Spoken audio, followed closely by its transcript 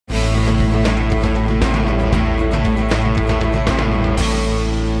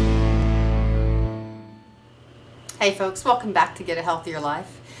Hey folks, welcome back to Get a Healthier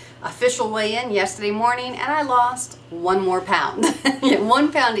Life. Official weigh-in yesterday morning and I lost 1 more pound.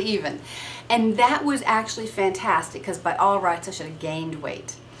 1 pound even. And that was actually fantastic because by all rights I should have gained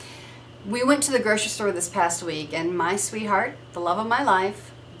weight. We went to the grocery store this past week and my sweetheart, the love of my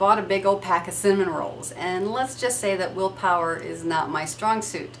life, bought a big old pack of cinnamon rolls. And let's just say that willpower is not my strong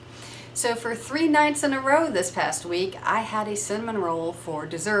suit. So for 3 nights in a row this past week, I had a cinnamon roll for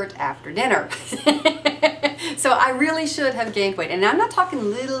dessert after dinner. So I really should have gained weight. And I'm not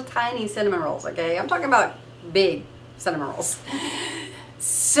talking little tiny cinnamon rolls, okay? I'm talking about big cinnamon rolls.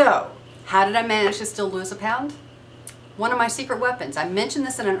 So, how did I manage to still lose a pound? One of my secret weapons. I mentioned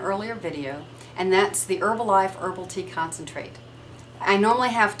this in an earlier video, and that's the Herbalife Herbal Tea Concentrate. I normally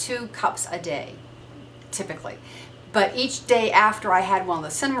have 2 cups a day, typically. But each day after I had one of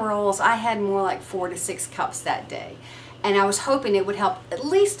the cinnamon rolls, I had more like 4 to 6 cups that day. And I was hoping it would help at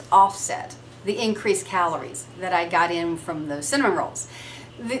least offset the increased calories that I got in from those cinnamon rolls.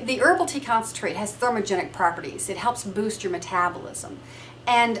 The herbal tea concentrate has thermogenic properties. It helps boost your metabolism.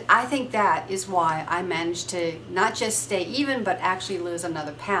 And I think that is why I managed to not just stay even, but actually lose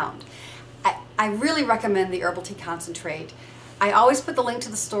another pound. I really recommend the herbal tea concentrate. I always put the link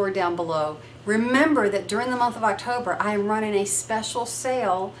to the store down below. Remember that during the month of October, I am running a special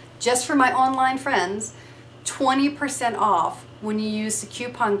sale just for my online friends, 20% off when you use the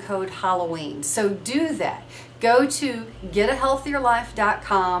coupon code Halloween. So do that. Go to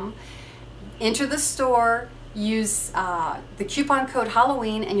getahealthierlife.com, enter the store, use the coupon code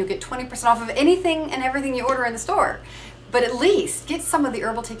Halloween, and you'll get 20% off of anything and everything you order in the store. But at least get some of the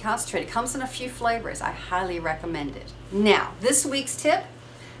herbal tea concentrate. It comes in a few flavors. I highly recommend it. Now, this week's tip,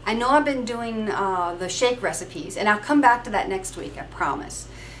 I know I've been doing the shake recipes, and I'll come back to that next week, I promise.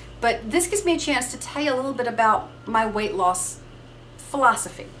 But this gives me a chance to tell you a little bit about my weight loss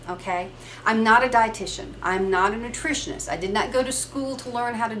philosophy, okay? I'm not a dietitian. I'm not a nutritionist. I did not go to school to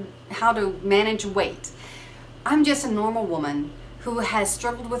learn how to manage weight. I'm just a normal woman who has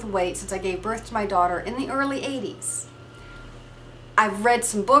struggled with weight since I gave birth to my daughter in the early 80s. I've read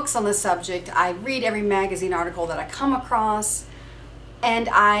some books on the subject. I read every magazine article that I come across, and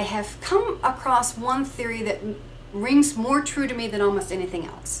I have come across one theory that rings more true to me than almost anything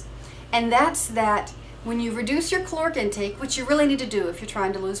else. And that's that when you reduce your caloric intake, which you really need to do if you're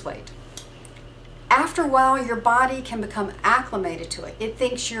trying to lose weight, after a while your body can become acclimated to it. It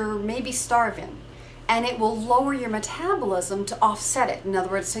thinks you're maybe starving, and it will lower your metabolism to offset it. In other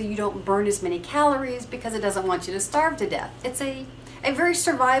words, so you don't burn as many calories because it doesn't want you to starve to death. It's a very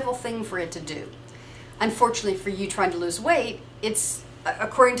survival thing for it to do. Unfortunately for you trying to lose weight, it's,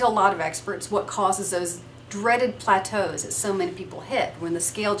 according to a lot of experts, what causes those dreaded plateaus that so many people hit when the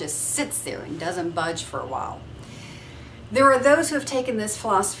scale just sits there and doesn't budge for a while. There are those who have taken this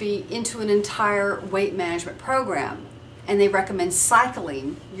philosophy into an entire weight management program, and they recommend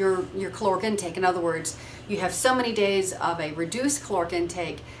cycling your caloric intake. In other words, you have so many days of a reduced caloric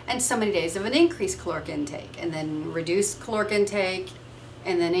intake and so many days of an increased caloric intake, and then reduced caloric intake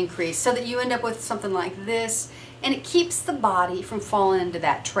and then increase, so that you end up with something like this, and it keeps the body from falling into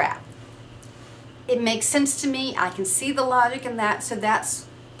that trap. It makes sense to me. I can see the logic in that, so that's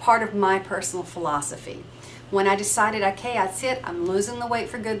part of my personal philosophy. When I decided, okay, that's it, I'm losing the weight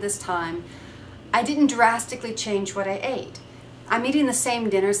for good this time, I didn't drastically change what I ate. I'm eating the same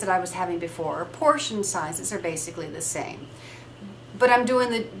dinners that I was having before. Portion sizes are basically the same. But I'm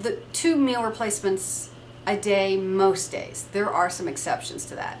doing the 2 meal replacements a day most days. There are some exceptions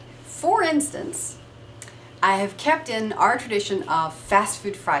to that. For instance, I have kept in our tradition of fast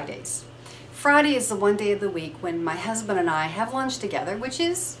food Fridays. Friday is the one day of the week when my husband and I have lunch together, which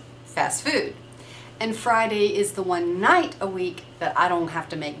is fast food. And Friday is the one night a week that I don't have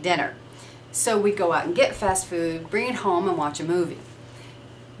to make dinner. So we go out and get fast food, bring it home, and watch a movie.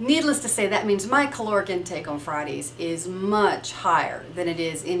 Needless to say, that means my caloric intake on Fridays is much higher than it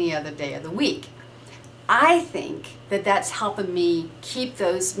is any other day of the week. I think that that's helping me keep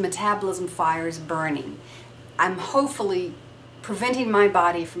those metabolism fires burning. I'm hopefully preventing my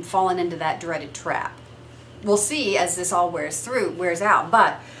body from falling into that dreaded trap. We'll see as this all wears out,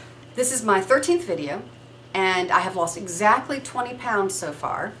 but this is my 13th video, and I have lost exactly 20 pounds so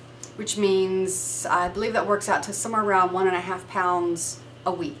far, which means I believe that works out to somewhere around 1.5 pounds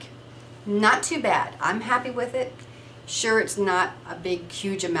a week. Not too bad. I'm happy with it. Sure, it's not a big,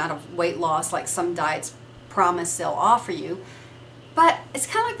 huge amount of weight loss like some diets promise they'll offer you, but it's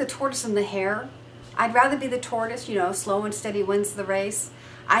kind of like the tortoise and the hare. I'd rather be the tortoise, you know, slow and steady wins the race.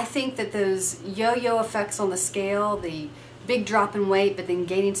 I think that those yo-yo effects on the scale, the big drop in weight but then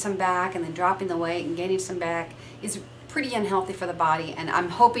gaining some back and then dropping the weight and gaining some back, is pretty unhealthy for the body, and I'm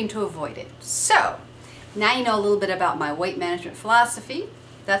hoping to avoid it. So Now you know a little bit about my weight management philosophy.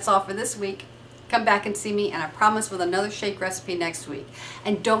 That's all for this week. Come back and see me, and I promise with another shake recipe next week.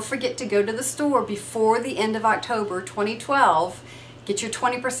 And don't forget to go to the store before the end of October 2012. Get your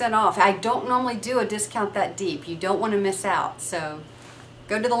 20% off. I don't normally do a discount that deep. You don't want to miss out. So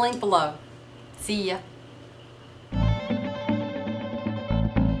go to the link below. See ya.